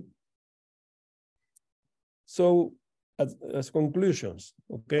 okay? So as conclusions,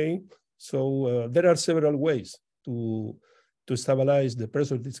 okay? So there are several ways to stabilize the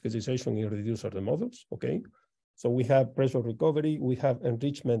pressure discretization in reduced order models, okay? So we have pressure recovery, we have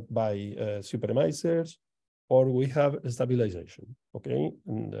enrichment by supermisers, or we have stabilization, okay?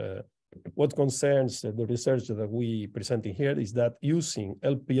 And what concerns the research that we presenting here is that using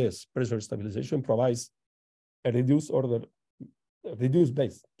LPS pressure stabilization provides a reduced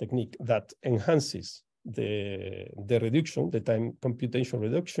base technique that enhances the reduction, the time computation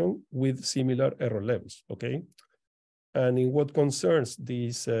reduction with similar error levels, okay? And in what concerns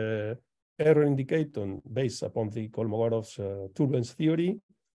this error indicator based upon the Kolmogorov's turbulence theory,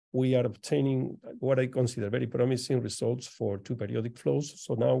 we are obtaining what I consider very promising results for two periodic flows.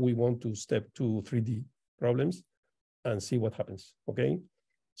 So now we want to step to 3D problems and see what happens, okay?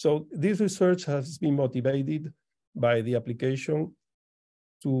 So this research has been motivated by the application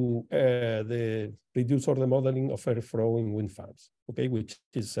to the reduced order modeling of airflow in wind farms, okay, which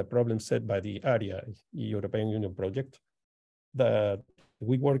is a problem set by the ARIA European Union project that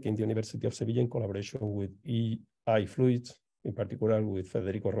we work in the University of Sevilla in collaboration with EI Fluids, in particular with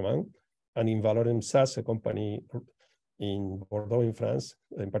Federico Roman, and in Valorem SAS, a company in Bordeaux in France,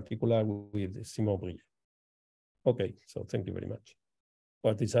 in particular with Simon Brie. Okay, so thank you very much.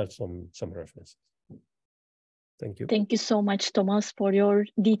 Well, these are some references. Thank you. Thank you so much, Thomàs, for your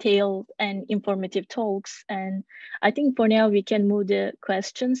detailed and informative talks. And I think for now we can move the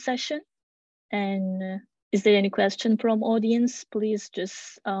question session. And is there any question from audience? Please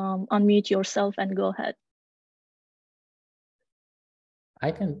just unmute yourself and go ahead.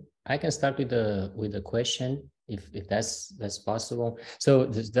 I can start with the question if that's possible. So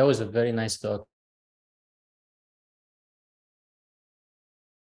that was a very nice talk.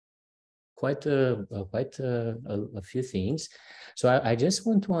 Quite a few things. So I just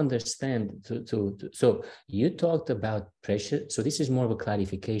want to understand. So you talked about pressure. So this is more of a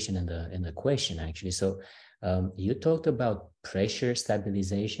clarification and a question actually. So you talked about pressure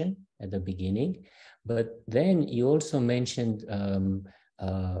stabilization at the beginning, but then you also mentioned the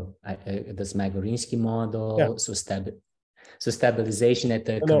Smagorinsky model. Yeah. So stabilization at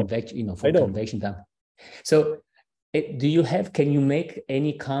the convection, for convection time. So. Can you make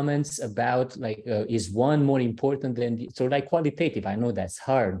any comments about like, is one more important than the, so like qualitative, I know that's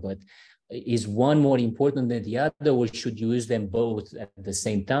hard, but is one more important than the other, or should you use them both at the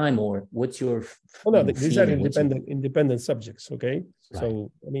same time, or what's your these are independent subjects, okay? Right.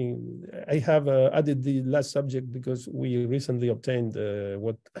 So, I mean, I have added the last subject because we recently obtained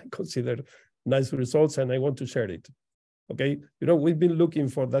what I consider nice results and I want to share it, okay? You know, we've been looking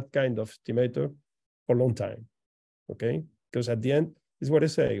for that kind of estimator for a long time. Okay, because at the end is what I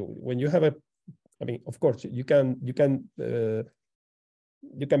say. When you have I mean, of course, you can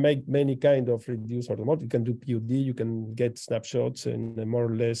make many kind of reduced order model. You can do PUD. You can get snapshots in a more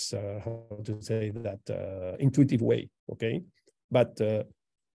or less how to say that intuitive way. Okay, but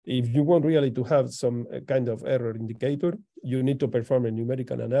if you want really to have some kind of error indicator, you need to perform a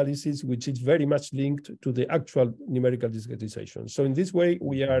numerical analysis, which is very much linked to the actual numerical discretization. So in this way,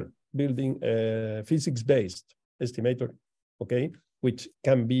 we are building a physics-based estimator, okay, which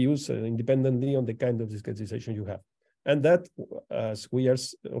can be used independently on the kind of discretization you have. And that, as we are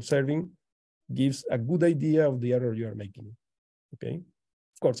observing, gives a good idea of the error you are making, okay?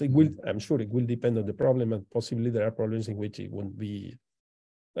 Of course, it will, I'm sure it will depend on the problem, and possibly there are problems in which it won't be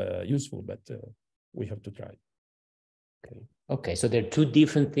useful, but we have to try. Okay. Okay, so there are two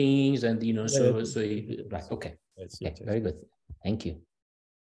different things, and you know, right, okay. Yes, very good. Thank you.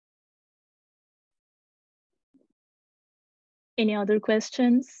 Any other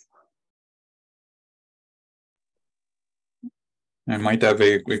questions? I might have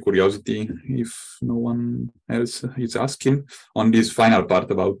a curiosity if no one else is asking on this final part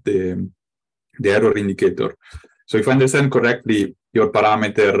about the error indicator. So if I understand correctly, your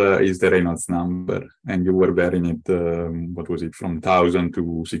parameter is the Reynolds number, and you were varying it, what was it, from 1,000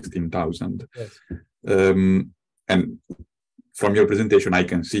 to 16,000. Yes. And from your presentation, I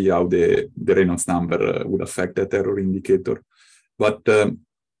can see how the Reynolds number would affect that error indicator. But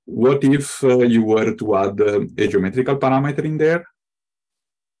what if you were to add a geometrical parameter in there?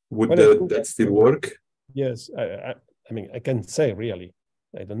 Would that still work? Yes, I mean, I can't say really.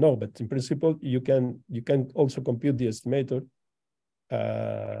 I don't know, but in principle, you can also compute the estimator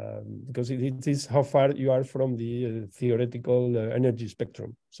because it is how far you are from the theoretical energy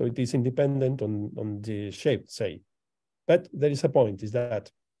spectrum. So it is independent on the shape, say. But there is a point, is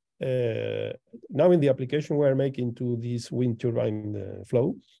that now in the application we're making to this wind turbine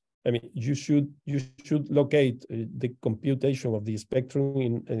flow, I mean, you should locate the computation of the spectrum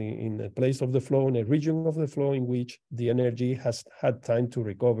in a place of the flow, in a region of the flow in which the energy has had time to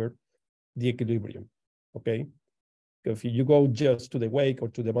recover the equilibrium, okay? If you go just to the wake or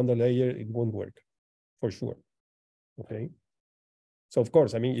to the bundle layer, it won't work, for sure, okay? So of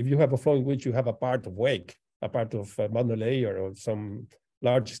course, I mean, if you have a flow in which you have a part of wake, a part of a boundary layer or some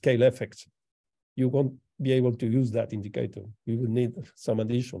large scale effects, you won't be able to use that indicator. You will need some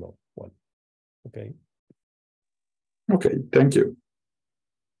additional one. Okay. Okay, thank you.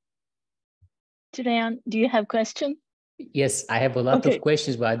 Julian, do you have question? Yes, I have a lot of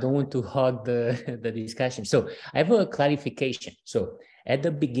questions, but I don't want to hog the discussion. So I have a clarification. So at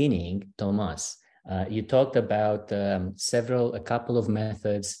the beginning, Thomàs, you talked about a couple of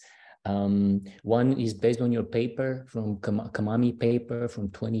methods. One is based on your paper from Kamami paper from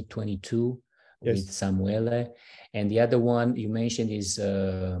 2022 with Samuele. And the other one you mentioned is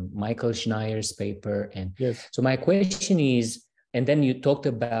Michael Schneier's paper. And so my question is, and then you talked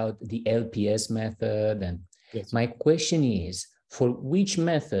about the LPS method. And my question is, for which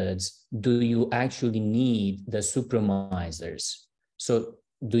methods do you actually need the supramisors? So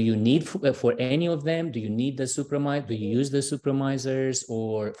do you need for any of them? Do you need the supramisor? Do you use the supramisors,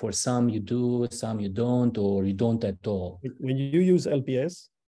 or for some you do, some you don't, or you don't at all? When you use LPS,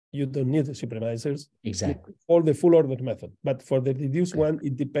 you don't need the supramisors. Exactly. For the full order method. But for the reduced one,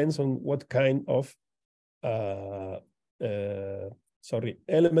 it depends on what kind of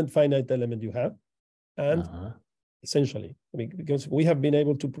finite element you have. And essentially, I mean, because we have been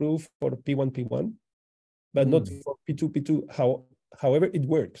able to prove for P1, but not for P2. However, it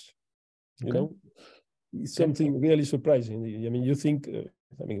works. You know, it's something really surprising. I mean, you think,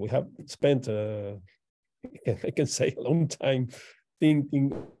 I mean, we have spent, I can say, a long time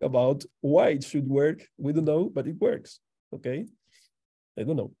thinking about why it should work. We don't know, but it works. Okay, I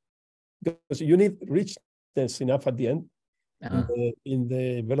don't know, because you need richness enough at the end. In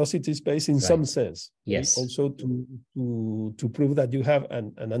the velocity space, in some sense, also to prove that you have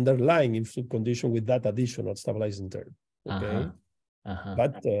an underlying input condition with that additional stabilizing term. Okay,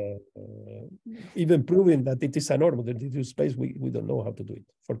 but even proving that it is a normal in the reduced space, we don't know how to do it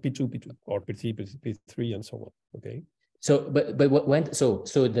for P2, or P3, P3, and so on. Okay. So, but when so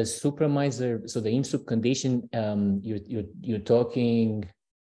the supramisor, so the input condition, you're talking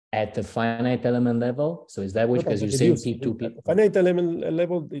at the finite element level. So is that which, because you're saying P2, At the finite element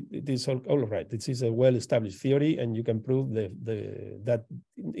level, it is all right. This is a well-established theory, and you can prove that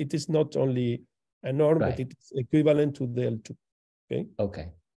it is not only a norm, but it is equivalent to the L2.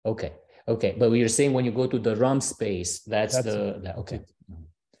 Okay. Okay. But you're saying when you go to the ROM space, that's okay.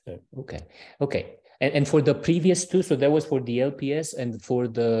 And for the previous two, so that was for the LPS, and for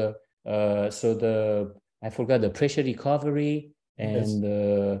the I forgot the pressure recovery. And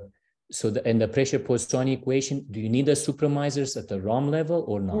the pressure Poisson equation, do you need the supramisors at the ROM level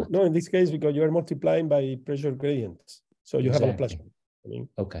or not? No, in this case, because you are multiplying by pressure gradients. So you have a plus. I mean,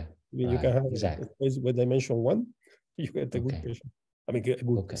 you can have a space with dimension 1, you get a good pressure. I mean, a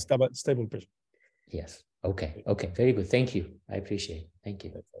good stable pressure. Yes. Okay. Very good. Thank you. I appreciate it. Thank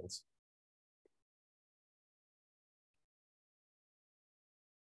you. Thanks.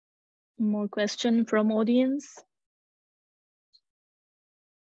 More question from audience?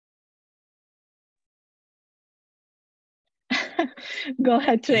 Go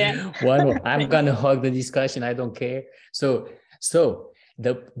ahead, Treya. One more. I'm gonna hog the discussion. I don't care. So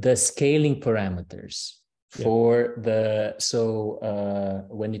the scaling parameters for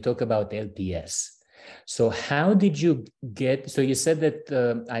when you talk about LPS. So how did you get? So you said that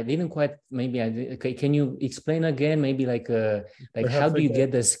I didn't quite. Can you explain again? Maybe like how do you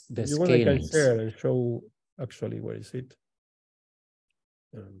get the scalings? Share and show actually where is it?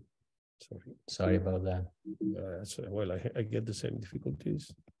 Sorry about that. Well, I get the same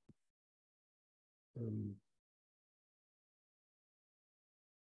difficulties.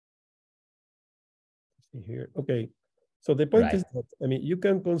 See here. Okay. So the point is that, I mean, you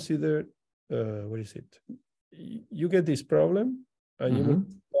can consider, where is it? You get this problem and you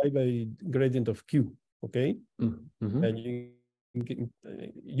multiply by gradient of Q, okay? And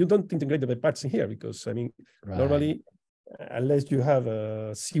you don't integrate the parts in here because, I mean, normally, unless you have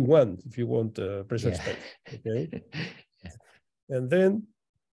a C1, if you want pressure space, okay? And then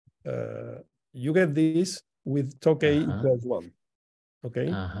you get this with TOC A equals 1, okay?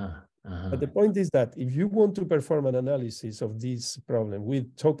 But the point is that if you want to perform an analysis of this problem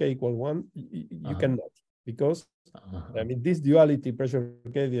with TOC A equal 1, you cannot, because I mean, this duality pressure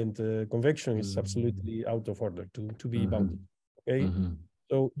gradient convection is absolutely out of order to be bounded, okay?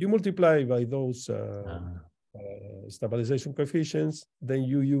 So you multiply by those stabilization coefficients, then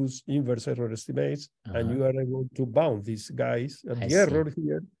you use inverse error estimates, and you are able to bound these guys at the error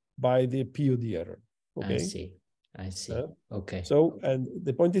here by the PUD error. Okay. I see. Okay. So, and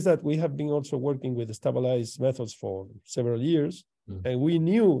the point is that we have been also working with stabilized methods for several years, and we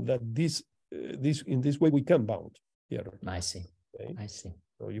knew that in this way we can bound the error. I see. Okay. I see.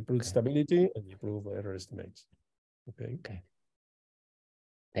 So you prove stability and you prove error estimates. Okay. Okay.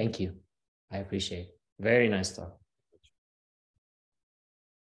 Thank you. I appreciate it. Very nice talk.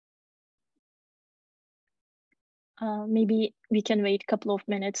 Maybe we can wait a couple of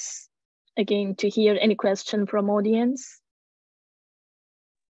minutes again to hear any question from audience.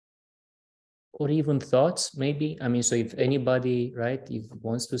 Or even thoughts, maybe. I mean, so if anybody, right, if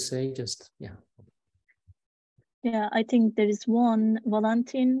wants to say, just, yeah. Yeah, I think there is one,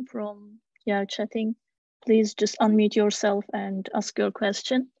 Valentin from chatting. Please just unmute yourself and ask your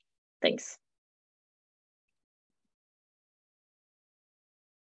question. Thanks.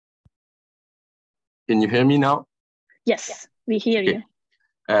 Can you hear me now? Yes, we hear you.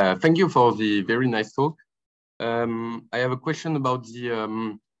 Thank you for the very nice talk. I have a question about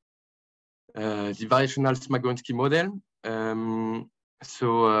the variational Smagorinsky model.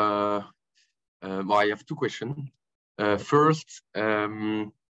 Well, I have two questions. First,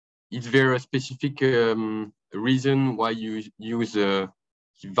 is there a specific reason why you use the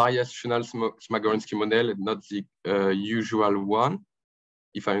variational Smagorinsky model and not the usual one,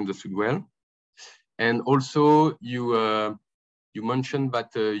 if I understood well? And also, you mentioned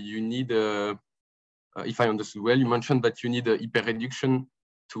that you need, if I understood well, you mentioned that you need a hyperreduction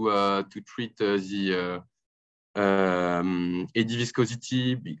to treat the eddy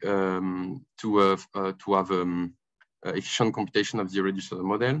viscosity to have efficient computation of the reducer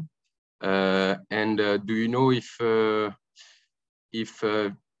model. And do you know if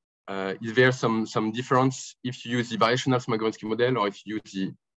is there some difference if you use the variational Smagorinsky model or if you use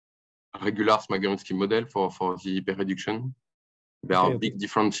the regular Smagorinsky model for the hyperreduction? There are big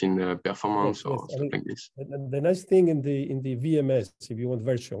difference in performance or stuff like this. The nice thing in the VMS, if you want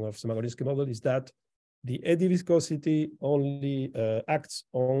version of Smagorinsky model, is that the eddy viscosity only acts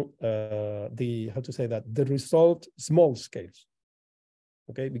on the result small scales.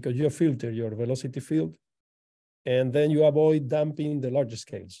 Okay, because you filter your velocity field, and then you avoid damping the larger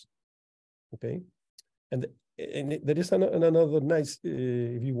scales. Okay, and there is another nice,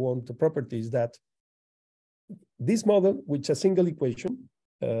 if you want, the property is that this model, which a single equation,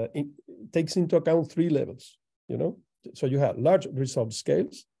 takes into account three levels. You know, so you have large resolved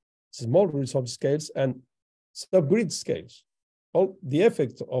scales, small resolved scales, and subgrid scales. All the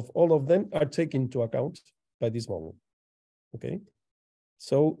effects of all of them are taken into account by this model. Okay,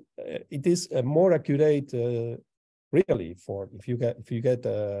 so it is a more accurate, really, for if you get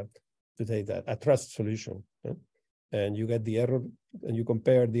to take that a trust solution, and you get the error, and you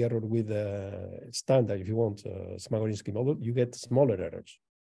compare the error with the standard, if you want, Smagorinsky model, you get smaller errors.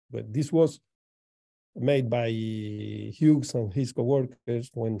 But this was made by Hughes and his co-workers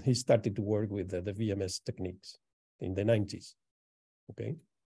when he started to work with the VMS techniques in the 90s. Okay.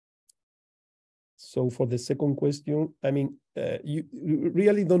 So for the second question, I mean, you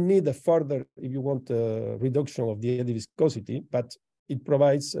really don't need a further, if you want, reduction of the eddy viscosity, but it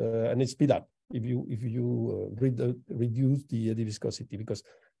provides an speed up if you reduce the eddy viscosity, because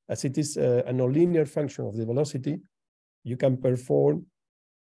as it is a nonlinear function of the velocity, you can perform,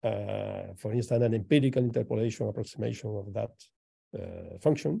 for instance, an empirical interpolation approximation of that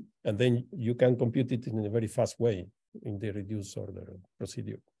function, and then you can compute it in a very fast way in the reduced order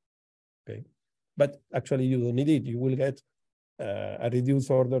procedure. Okay, but actually you don't need it. You will get a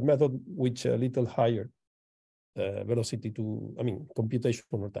reduced order method which a little higher velocity to, I mean,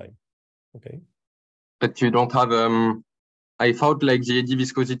 computational time. Okay, but you don't have. I thought like the eddy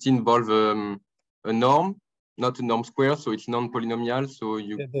viscosity involve a norm, not a norm square, so it's non-polynomial. So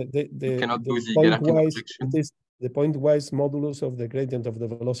you cannot do the Galerkin projection. It is the point-wise modulus of the gradient of the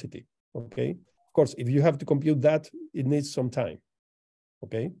velocity. Okay, of course, if you have to compute that, it needs some time.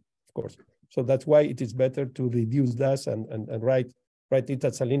 Okay, of course. So that's why it is better to reduce that and write it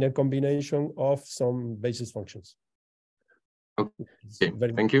as a linear combination of some basis functions. Okay,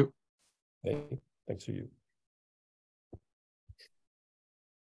 thank you. Okay, thanks to you.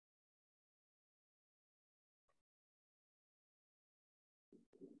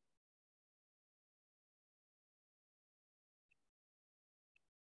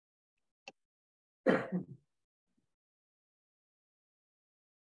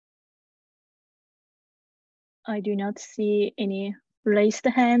 I do not see any raised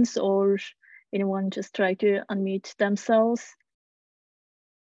hands or anyone just try to unmute themselves.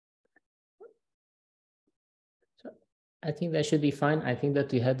 I think that should be fine. I think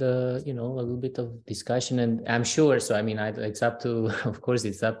that we had a little bit of discussion, and I'm sure. So I mean, it's up to, of course,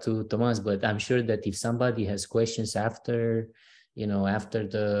 it's up to Thomàs. But I'm sure that if somebody has questions after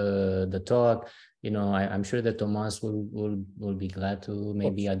the talk, I'm sure that Thomàs will be glad to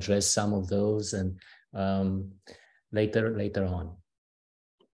maybe address some of those and later on.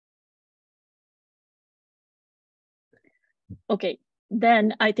 Okay,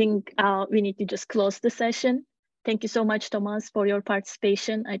 then I think we need to just close the session. Thank you so much, Thomàs, for your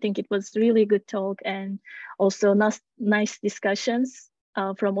participation. I think it was really good talk and also nice discussions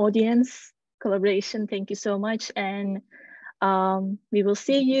from audience collaboration. Thank you so much. And we will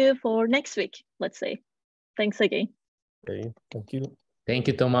see you for next week, let's say. Thanks again. Okay, thank you. Thank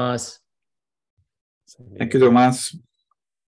you, Thomàs. Thank you, Thomàs.